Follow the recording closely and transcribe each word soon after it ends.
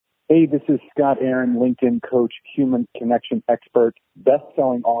Hey, this is Scott Aaron, LinkedIn coach, human connection expert,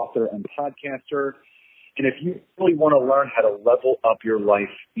 best-selling author, and podcaster. And if you really want to learn how to level up your life,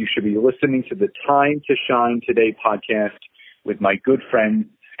 you should be listening to the Time to Shine Today podcast with my good friend,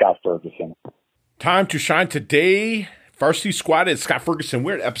 Scott Ferguson. Time to Shine Today. Varsity Squad, it's Scott Ferguson.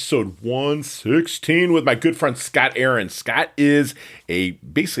 We're at episode 116 with my good friend Scott Aaron. Scott is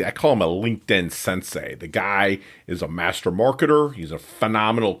basically, I call him a LinkedIn sensei. The guy is a master marketer. He's a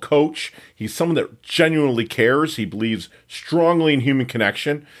phenomenal coach. He's someone that genuinely cares. He believes strongly in human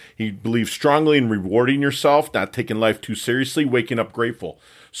connection. He believes strongly in rewarding yourself, not taking life too seriously, waking up grateful.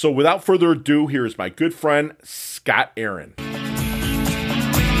 So without further ado, here is my good friend, Scott Aaron.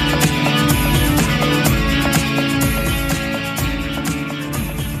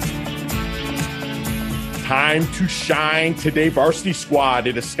 Time to shine today, Varsity Squad.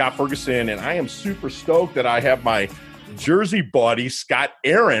 It is Scott Ferguson, and I am super stoked that I have my Jersey buddy, Scott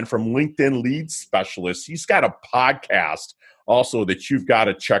Aaron from LinkedIn Lead Specialist. He's got a podcast also that you've got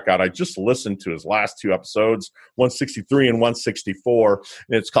to check out. I just listened to his last two episodes, 163 and 164,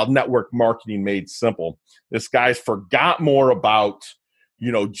 and it's called Network Marketing Made Simple. This guy's forgot more about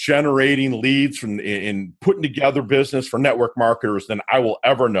generating leads from in putting together business for network marketers than I will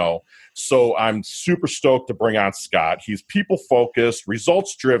ever know. So I'm super stoked to bring on Scott. He's people-focused,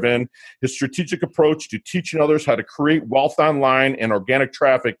 results-driven. His strategic approach to teaching others how to create wealth online and organic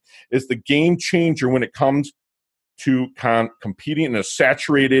traffic is the game changer when it comes to competing in a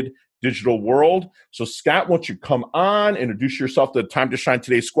saturated digital world. So Scott, why don't you come on, introduce yourself to the Time to Shine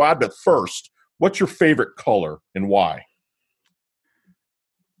Today squad. But first, what's your favorite color and why?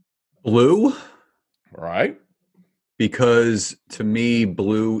 Blue. All right. Because to me,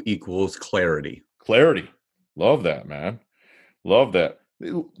 blue equals clarity. Clarity. Love that, man. Love that.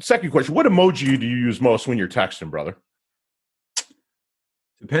 Second question, what emoji do you use most when you're texting, brother?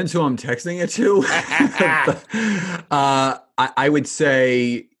 Depends who I'm texting it to. I would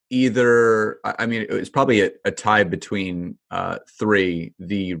say either, it was probably a tie between three.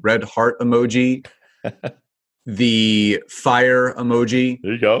 The red heart emoji, the fire emoji.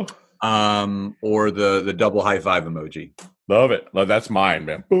 There you go. Or the double high five emoji. Love it. That's mine,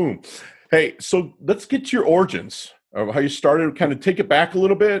 man. Boom. Hey, so let's get to your origins of how you started. Kind of take it back a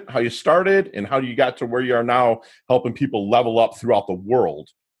little bit, how you started and how you got to where you are now, helping people level up throughout the world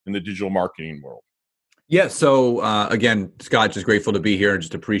in the digital marketing world. Yeah. So again, Scott, just grateful to be here and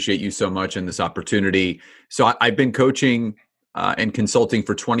just appreciate you so much in this opportunity. So I've been coaching and consulting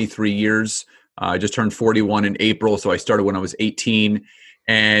for 23 years. I just turned 41 in April. So I started when I was 18.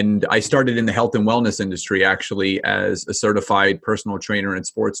 And I started in the health and wellness industry, actually, as a certified personal trainer and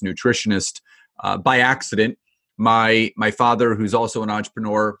sports nutritionist by accident. My father, who's also an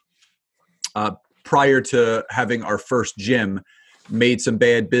entrepreneur, prior to having our first gym, made some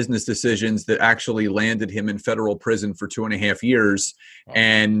bad business decisions that actually landed him in federal prison for 2.5 years.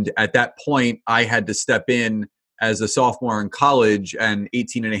 And at that point, I had to step in as a sophomore in college and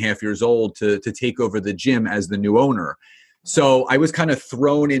 18 and a half years old to take over the gym as the new owner. So I was kind of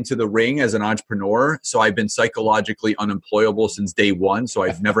thrown into the ring as an entrepreneur. So I've been psychologically unemployable since day one. So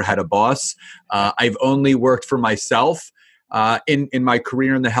I've never had a boss. I've only worked for myself. In my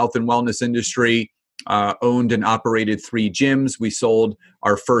career in the health and wellness industry, owned and operated 3 gyms. We sold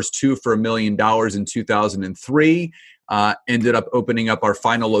our first 2 for $1 million in 2003. Ended up opening up our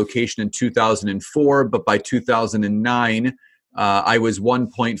final location in 2004. But by 2009, I was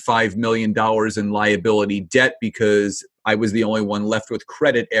 $1.5 million in liability debt because I was the only one left with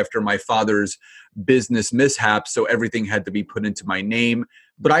credit after my father's business mishap. So everything had to be put into my name.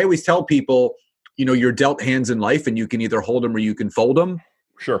 But I always tell people, you're dealt hands in life and you can either hold them or you can fold them.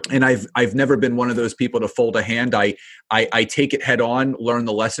 Sure. And I've never been one of those people to fold a hand. I take it head on, learn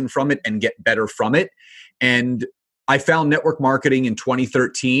the lesson from it, and get better from it. And I found network marketing in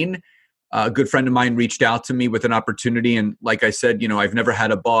 2013. A good friend of mine reached out to me with an opportunity. And like I said, I've never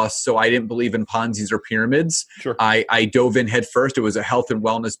had a boss, so I didn't believe in Ponzi's or pyramids. Sure. I dove in head first. It was a health and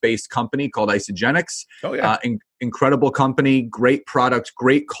wellness-based company called Isagenix. Oh, yeah. Incredible company, great product,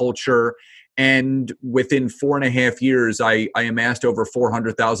 great culture. And within 4.5 years, I amassed over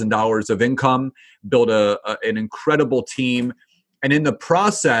 $400,000 of income, built an incredible team. And in the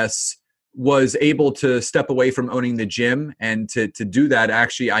process, was able to step away from owning the gym. And to do that,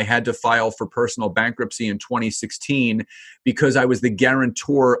 actually, I had to file for personal bankruptcy in 2016 because I was the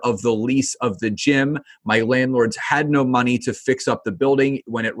guarantor of the lease of the gym. My landlords had no money to fix up the building.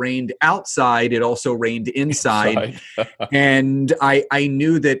 When it rained outside, it also rained inside. And I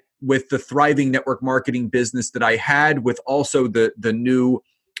knew that with the thriving network marketing business that I had, with also the new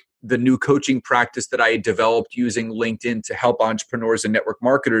the new coaching practice that I had developed using LinkedIn to help entrepreneurs and network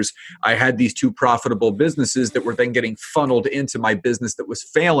marketers, I had these 2 profitable businesses that were then getting funneled into my business that was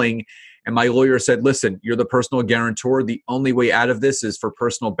failing. And my lawyer said, listen, you're the personal guarantor. The only way out of this is for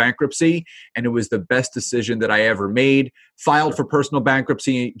personal bankruptcy. And it was the best decision that I ever made. Filed for personal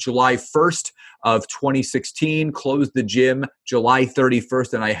bankruptcy July 1st of 2016, closed the gym July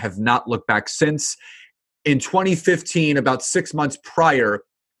 31st, and I have not looked back since. In 2015, about 6 months prior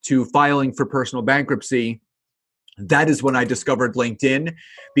to filing for personal bankruptcy, that is when I discovered LinkedIn,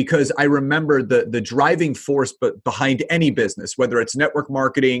 because I remember the driving force behind any business, whether it's network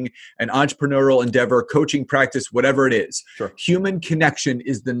marketing, an entrepreneurial endeavor, coaching practice, whatever it is. Sure. Human connection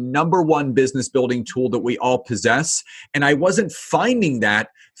is the number one business building tool that we all possess. And I wasn't finding that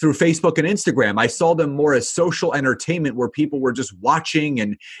through Facebook and Instagram. I saw them more as social entertainment where people were just watching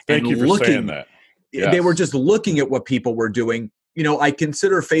and Thank you for looking. saying that. Yes. They were just looking at what people were doing. You know, I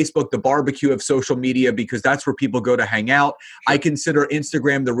consider Facebook the barbecue of social media because that's where people go to hang out. I consider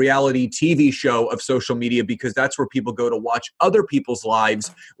Instagram the reality TV show of social media because that's where people go to watch other people's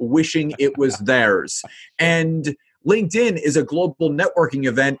lives, wishing it was theirs. And LinkedIn is a global networking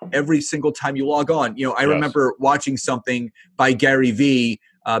event every single time you log on. You know, I remember watching something by Gary Vee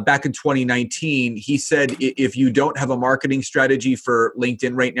back in 2019. He said, if you don't have a marketing strategy for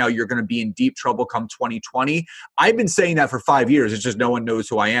LinkedIn right now, you're going to be in deep trouble come 2020. I've been saying that for 5 years. It's just no one knows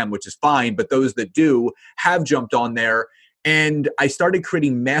who I am, which is fine. But those that do have jumped on there. And I started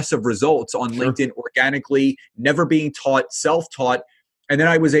creating massive results on LinkedIn organically, never being taught, self-taught. And then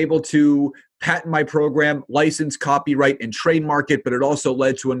I was able to patent my program, license, copyright, and trademark it, but it also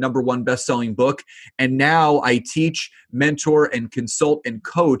led to a #1 best-selling book. And now I teach, mentor, and consult and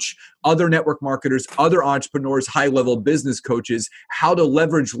coach other network marketers, other entrepreneurs, high-level business coaches, how to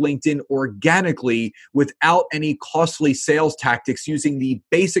leverage LinkedIn organically without any costly sales tactics, using the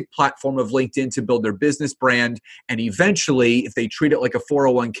basic platform of LinkedIn to build their business brand. And eventually, if they treat it like a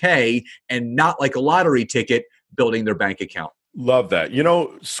 401k and not like a lottery ticket, building their bank account. Love that. You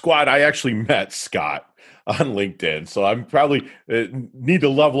know, Squad, I actually met Scott on LinkedIn, so I'm probably need to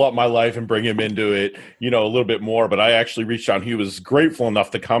level up my life and bring him into it, you know, a little bit more. But I actually reached out. He was grateful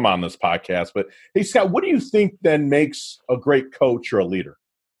enough to come on this podcast. But hey, Scott, what do you think then makes a great coach or a leader?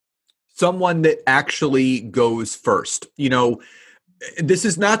 Someone that actually goes first. You know, this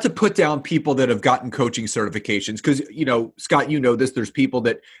is not to put down people that have gotten coaching certifications because, you know, Scott, you know this. There's people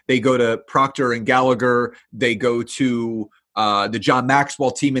that they go to Procter and Gallagher, they go to the John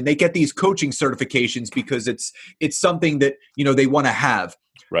Maxwell team, and they get these coaching certifications because it's something that, you know, they want to have.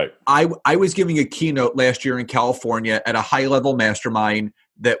 Right. I was giving a keynote last year in California at a high-level mastermind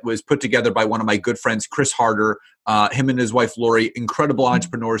that was put together by one of my good friends, Chris Harder, him and his wife, Lori, incredible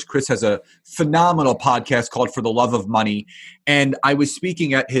entrepreneurs. Chris has a phenomenal podcast called For the Love of Money. And I was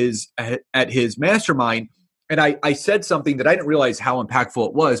speaking at his mastermind, and I said something that I didn't realize how impactful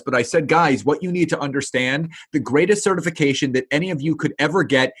it was, but I said, guys, what you need to understand, the greatest certification that any of you could ever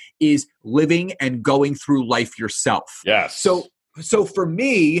get is living and going through life yourself. Yes. So for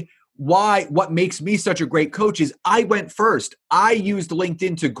me, what makes me such a great coach is I went first. I used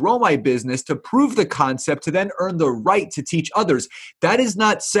LinkedIn to grow my business, to prove the concept, to then earn the right to teach others. That is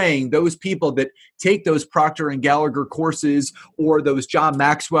not saying those people that take those Procter and Gallagher courses or those John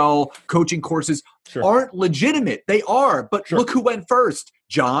Maxwell coaching courses aren't legitimate. They are, but look who went first.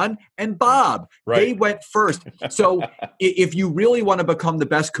 John and Bob. Right. They went first. So if you really want to become the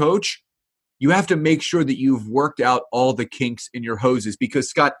best coach, you have to make sure that you've worked out all the kinks in your hoses, because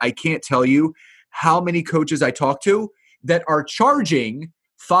Scott, I can't tell you how many coaches I talk to that are charging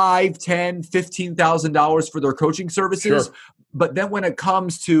 $5,000, $10,000, $15,000 for their coaching services. But then when it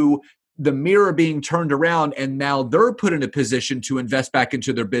comes to the mirror being turned around and now they're put in a position to invest back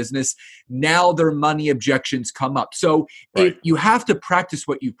into their business, now their money objections come up. So if you have to practice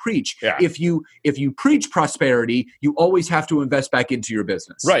what you preach. If you preach prosperity, you always have to invest back into your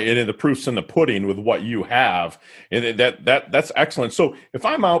business. Right. And the proof's in the pudding with what you have. And that's excellent. So if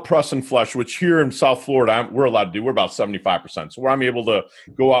I'm out pressing flesh, which here in South Florida, we're allowed to do, we're about 75%. So where I'm able to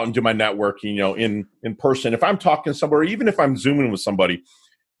go out and do my networking, you know, in person, if I'm talking somewhere, even if I'm Zooming with somebody,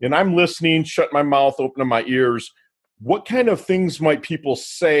 and I'm listening, shut my mouth, opening my ears, what kind of things might people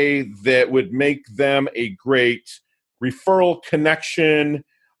say that would make them a great referral connection,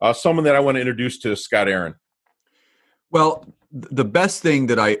 someone that I want to introduce to Scott Aaron? Well, the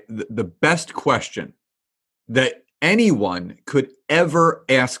best question that anyone could ever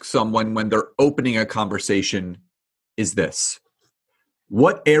ask someone when they're opening a conversation is this: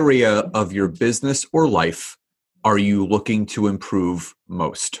 what area of your business or life are you looking to improve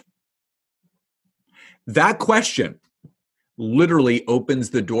most? That question literally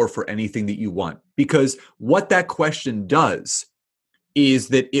opens the door for anything that you want. Because what that question does is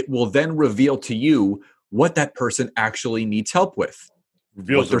that it will then reveal to you what that person actually needs help with.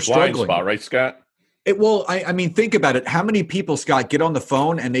 Reveals their blind spot, right, Scott? It will. I mean, think about it. How many people, Scott, get on the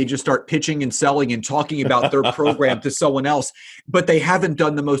phone and they just start pitching and selling and talking about their program to someone else, but they haven't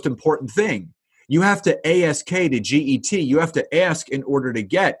done the most important thing. You have to ASK to GET. You have to ask in order to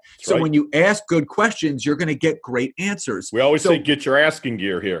get. That's so right. when you ask good questions, you're going to get great answers. We always say get your asking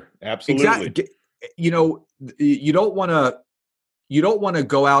gear here. Absolutely. Exactly. You know, you don't want to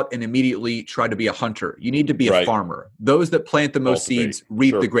go out and immediately try to be a hunter. You need to be a farmer. Those that plant the most seeds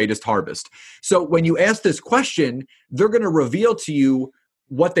reap the greatest harvest. So when you ask this question, they're going to reveal to you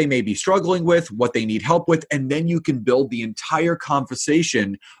what they may be struggling with, what they need help with, and then you can build the entire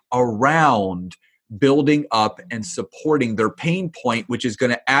conversation around building up and supporting their pain point, which is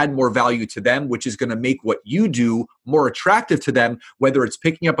going to add more value to them, which is going to make what you do more attractive to them, whether it's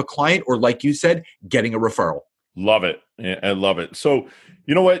picking up a client or, like you said, getting a referral. Love it. I love it. So,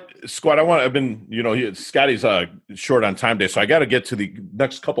 you know what, Squad, Scotty's short on time today, so I got to get to the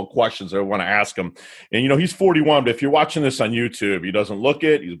next couple of questions I want to ask him. And, he's 41, but if you're watching this on YouTube, he doesn't look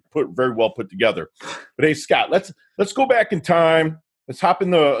it. He's very well put together. But hey, Scott, let's go back in time. Let's hop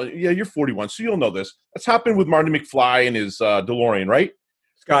in you're 41, so you'll know this. Let's hop in with Marty McFly and his DeLorean, right?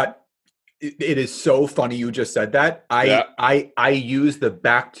 Scott, it is so funny you just said that. I use the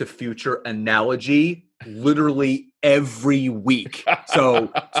Back to Future analogy literally every week. So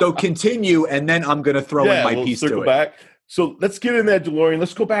continue, and then I'm going to throw in my piece to it. Back. So let's get in that DeLorean.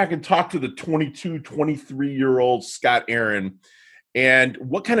 Let's go back and talk to the 22, 23-year-old Scott Aaron. And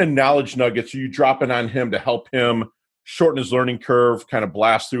what kind of knowledge nuggets are you dropping on him to help him shorten his learning curve, kind of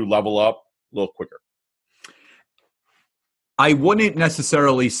blast through, level up a little quicker? I wouldn't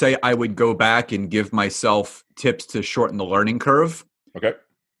necessarily say I would go back and give myself tips to shorten the learning curve. Okay.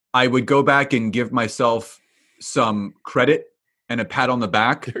 I would go back and give myself some credit and a pat on the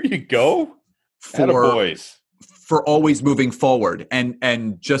back. There you go. For always moving forward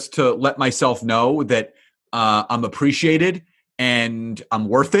and just to let myself know that I'm appreciated and I'm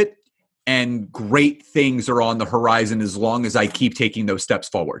worth it and great things are on the horizon as long as I keep taking those steps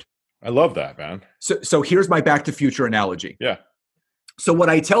forward. I love that, man. So here's my Back to Future analogy. Yeah. So what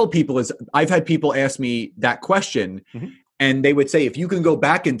I tell people is I've had people ask me that question, and they would say, if you can go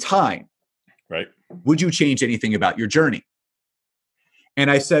back in time, right, would you change anything about your journey?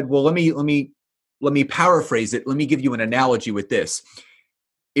 And I said, well, let me paraphrase it. Let me give you an analogy with this.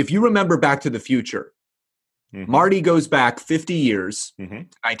 If you remember Back to the Future, Marty goes back 50 years,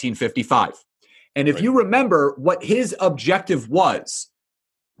 1955. And if you remember what his objective was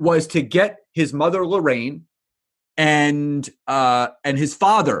to get his mother, Lorraine, and his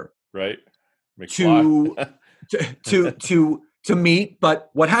father to meet. But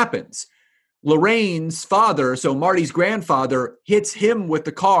what happens? Lorraine's father, so Marty's grandfather, hits him with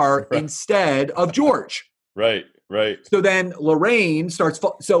the car instead of George. Right. So then Lorraine starts.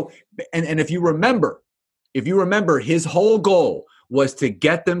 And if you remember, his whole goal was to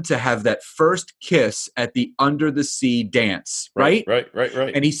get them to have that first kiss at the Under the Sea dance, right? Right.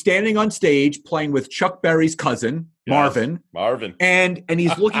 And he's standing on stage playing with Chuck Berry's cousin, Marvin. And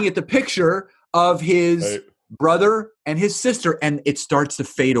he's looking at the picture of his brother and his sister, and it starts to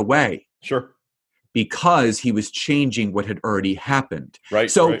fade away. Sure. Because he was changing what had already happened. Right.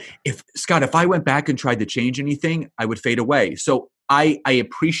 So if I went back and tried to change anything, I would fade away. So I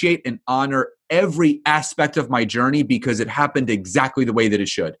appreciate and honor every aspect of my journey because it happened exactly the way that it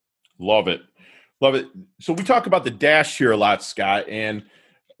should. Love it. So we talk about the dash here a lot, Scott, and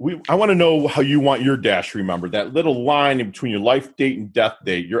I want to know how you want your dash remembered, that little line in between your life date and death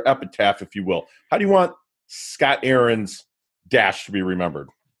date, your epitaph, if you will. How do you want Scott Aaron's dash to be remembered?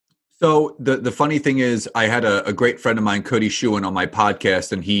 So the funny thing is I had a great friend of mine, Cody Shewan, on my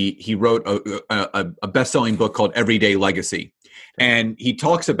podcast, and he wrote a best-selling book called Everyday Legacy. And he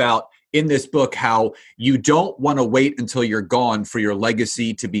talks about in this book how you don't want to wait until you're gone for your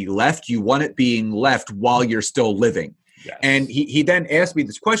legacy to be left. You want it being left while you're still living. Yes. And he then asked me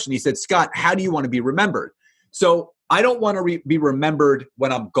this question. He said, Scott, how do you want to be remembered? So I don't want to be remembered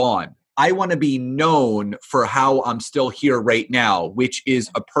when I'm gone. I want to be known for how I'm still here right now, which is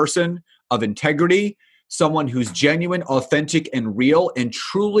a person of integrity, someone who's genuine, authentic, and real, and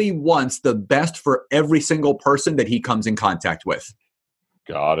truly wants the best for every single person that he comes in contact with.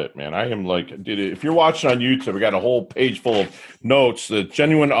 Got it, man. I am if you're watching on YouTube, we got a whole page full of notes, the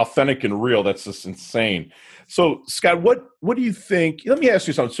genuine, authentic, and real. That's just insane. So, Scott, what do you think? Let me ask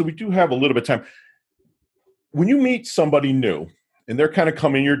you something. So we do have a little bit of time. When you meet somebody new and they're kind of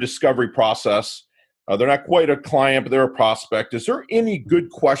coming in your discovery process, They're not quite a client, but they're a prospect. Is there any good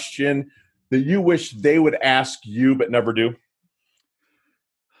question that you wish they would ask you but never do?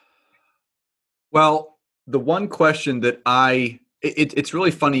 Well, the one question that it's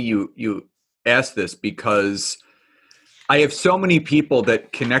really funny you asked this, because I have so many people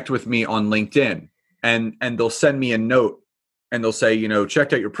that connect with me on LinkedIn, and they'll send me a note and they'll say,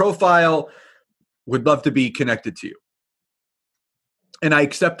 checked out your profile, would love to be connected to you. And I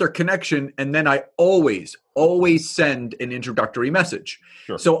accept their connection, and then I always send an introductory message.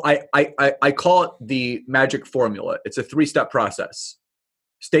 Sure. So I call it the magic formula. It's a 3-step process.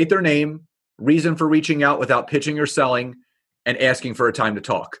 State their name, reason for reaching out without pitching or selling, and asking for a time to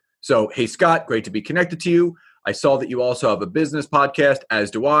talk. So, hey, Scott, great to be connected to you. I saw that you also have a business podcast,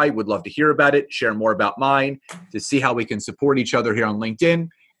 as do I. Would love to hear about it, share more about mine, to see how we can support each other here on LinkedIn.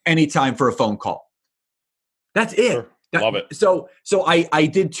 Anytime for a phone call. That's it. Sure. Love it. So I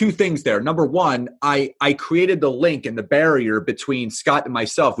did 2 things there. Number one, I created the link and the barrier between Scott and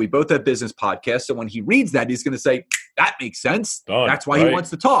myself. We both have business podcasts. So when he reads that, he's going to say, that makes sense. Done. That's why he wants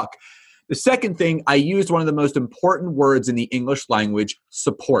to talk. The second thing, I used one of the most important words in the English language,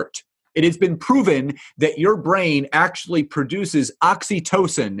 support. It has been proven that your brain actually produces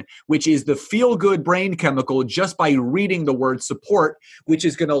oxytocin, which is the feel-good brain chemical, just by reading the word support, which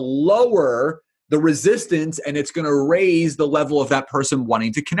is going to lower the resistance, and it's going to raise the level of that person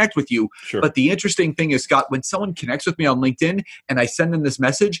wanting to connect with you. Sure. But the interesting thing is, Scott, when someone connects with me on LinkedIn and I send them this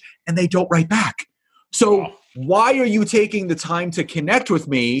message and they don't write back. So why are you taking the time to connect with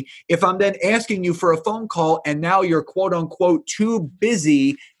me if I'm then asking you for a phone call and now you're quote unquote too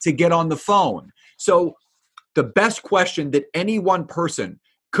busy to get on the phone? So the best question that any one person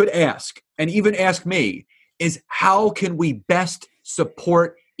could ask, and even ask me, is how can we best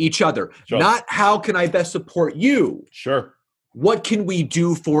support each other? Sure. Not how can I best support you? Sure. What can we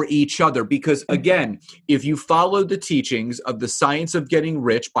do for each other? Because again, if you follow the teachings of The Science of Getting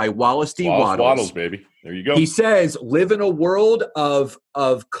Rich by Wallace D. Wattles, baby. There you go. He says, live in a world of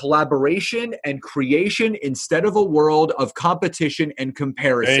collaboration and creation instead of a world of competition and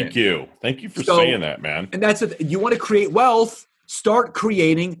comparison. Thank you. Thank you for saying that, man. And that's it. You want to create wealth, start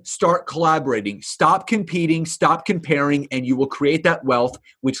creating, start collaborating, stop competing, stop comparing, and you will create that wealth,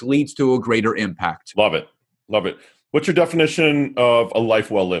 which leads to a greater impact. Love it. Love it. What's your definition of a life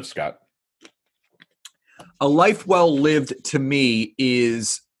well lived, Scott? A life well lived to me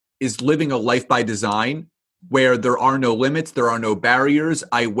is living a life by design, where there are no limits, there are no barriers.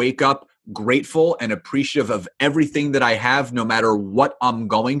 I wake up grateful and appreciative of everything that I have, no matter what I'm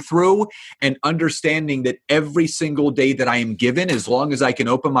going through, and understanding that every single day that I am given, as long as I can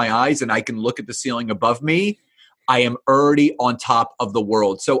open my eyes and I can look at the ceiling above me, I am already on top of the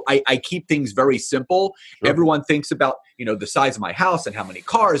world. So I keep things very simple. Sure. Everyone thinks about, the size of my house and how many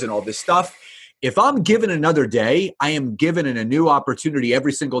cars and all this stuff. If I'm given another day, I am given a new opportunity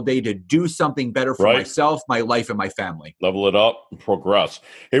every single day to do something better for myself, my life, and my family. Level it up and progress.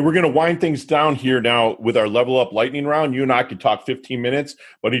 Hey, we're going to wind things down here now with our Level Up lightning round. You and I could talk 15 minutes,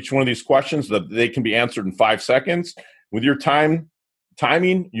 but each one of these questions, they can be answered in 5 seconds. With your timing,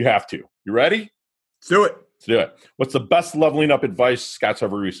 you have to. You ready? Let's do it. Let's do it. What's the best leveling up advice Scott's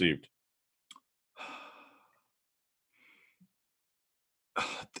ever received?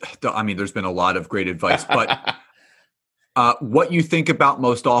 I mean, there's been a lot of great advice, but what you think about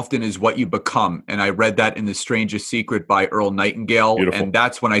most often is what you become. And I read that in The Strangest Secret by Earl Nightingale. Beautiful. And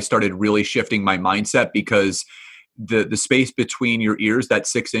that's when I started really shifting my mindset, because the space between your ears, that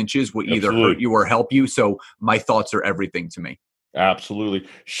 6 inches, will either hurt you or help you. So my thoughts are everything to me. Absolutely.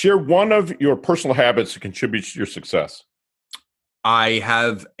 Share one of your personal habits that contributes to your success. I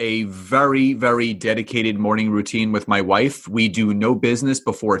have a very, very dedicated morning routine with my wife. We do no business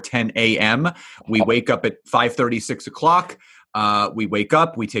before 10 a.m. We wake up at 5:30, 6 o'clock. We wake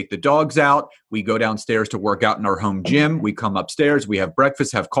up, we take the dogs out, we go downstairs to work out in our home gym. We come upstairs, we have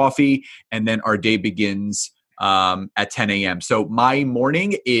breakfast, have coffee, and then our day begins at 10 a.m. So my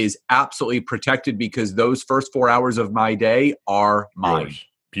morning is absolutely protected, because those first 4 hours of my day are mine. Yours.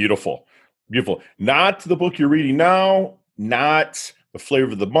 Beautiful. Beautiful. Not the book you're reading now, not the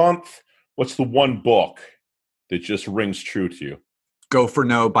flavor of the month. What's the one book that just rings true to you? Go for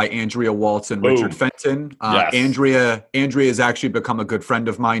No by Andrea Waltz and Richard Fenton. Yes. Andrea has actually become a good friend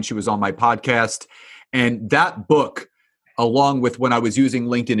of mine. She was on my podcast. And that book, along with when I was using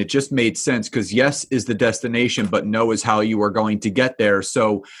LinkedIn, it just made sense, because yes is the destination, but no is how you are going to get there.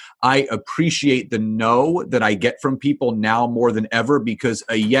 So I appreciate the no that I get from people now more than ever, because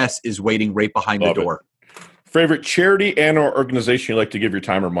a yes is waiting right behind the door. Favorite charity and or organization you like to give your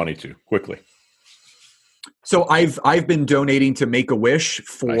time or money to? Quickly. So I've been donating to Make-A-Wish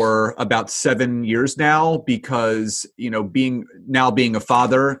for about 7 years now because, being a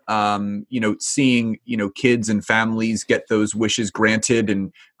father, seeing, kids and families get those wishes granted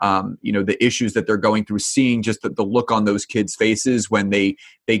and, the issues that they're going through, seeing just the look on those kids' faces when they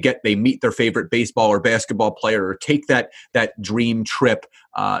meet their favorite baseball or basketball player or take that dream trip.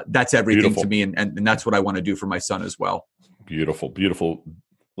 That's everything to me. And that's what I want to do for my son as well. Beautiful, beautiful.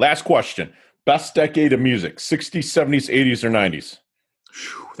 Last question. Best decade of music, 60s, 70s, 80s, or 90s?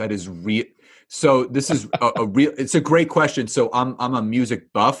 That is real. So this is it's a great question. So I'm a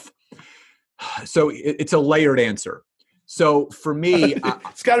music buff. So it's a layered answer. So for me,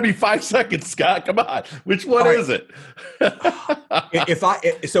 it's got to be 5 seconds, Scott. Come on. Which one is it? If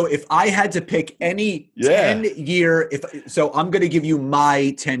I had to pick any 10-year, I'm going to give you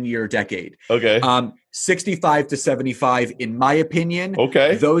my 10-year decade. Okay. 65 to 75, in my opinion.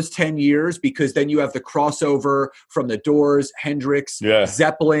 Okay. Those 10 years, because then you have the crossover from the Doors, Hendrix,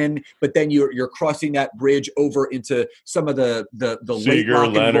 Zeppelin, but then you're crossing that bridge over into some of the late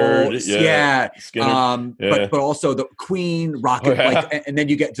rock and roll. But also the Queen, rock and and then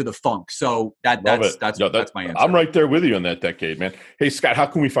you get to the funk. So that's my answer. I'm right there with you in that decade, man. Hey, Scott, how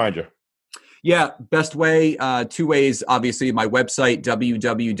can we find you? Yeah, best way, 2 ways, obviously, my website,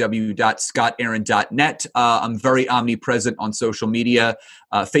 www.scottaaron.net. I'm very omnipresent on social media,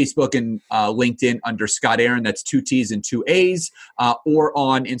 Facebook and LinkedIn under Scott Aaron, that's 2 T's and 2 A's, or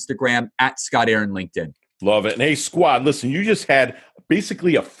on Instagram at Scott Aaron LinkedIn. Love it. And hey, squad, listen, you just had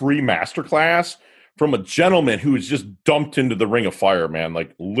basically a free masterclass from a gentleman who was just dumped into the ring of fire, man,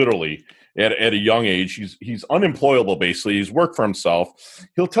 like literally. At a young age, he's unemployable, basically. He's worked for himself.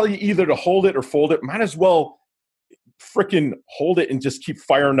 He'll tell you either to hold it or fold it. Might as well freaking hold it and just keep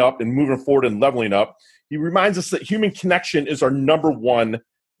firing up and moving forward and leveling up. He reminds us that human connection is our number one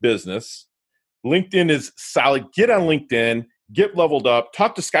business. LinkedIn is solid. Get on LinkedIn. Get leveled up.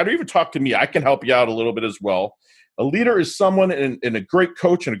 Talk to Scott or even talk to me. I can help you out a little bit as well. A leader is someone, and a great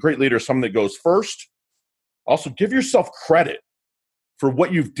coach and a great leader is someone that goes first. Also, give yourself credit for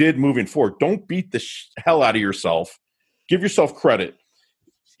what you've did moving forward. Don't beat the hell out of yourself. Give yourself credit.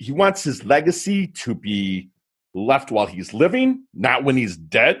 He wants his legacy to be left while he's living, not when he's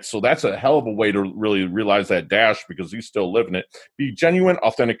dead. So that's a hell of a way to really realize that dash because he's still living it. Be genuine,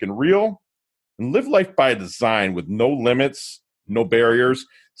 authentic, and real. And live life by design with no limits, no barriers.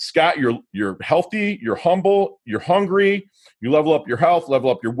 Scott, you're healthy, you're humble, you're hungry. You level up your health, level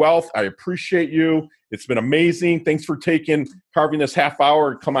up your wealth. I appreciate you. It's been amazing. Thanks for carving this half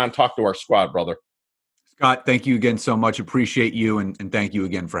hour and come on and talk to our squad, brother. Scott, thank you again so much. Appreciate you, and thank you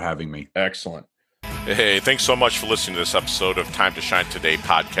again for having me. Excellent. Hey, thanks so much for listening to this episode of Time to Shine Today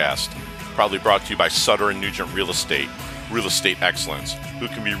podcast. Proudly brought to you by Sutter & Nugent Real Estate Excellence, who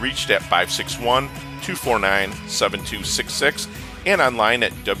can be reached at 561-249-7266 and online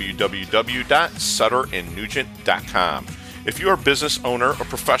at www.sutterandnugent.com. If you are a business owner or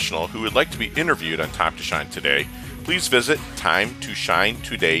professional who would like to be interviewed on Time to Shine Today, please visit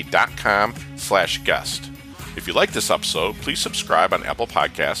timetoshinetoday.com/guest. If you like this episode, please subscribe on Apple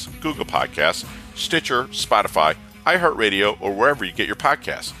Podcasts, Google Podcasts, Stitcher, Spotify, iHeartRadio, or wherever you get your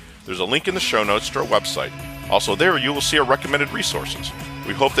podcasts. There's a link in the show notes to our website. Also there, you will see our recommended resources.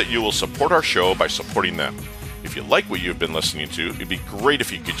 We hope that you will support our show by supporting them. If you like what you've been listening to, it'd be great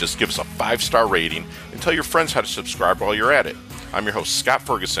if you could just give us a 5-star rating and tell your friends how to subscribe while you're at it. I'm your host, Scott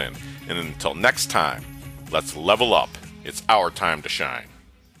Ferguson, and until next time, let's level up. It's our time to shine.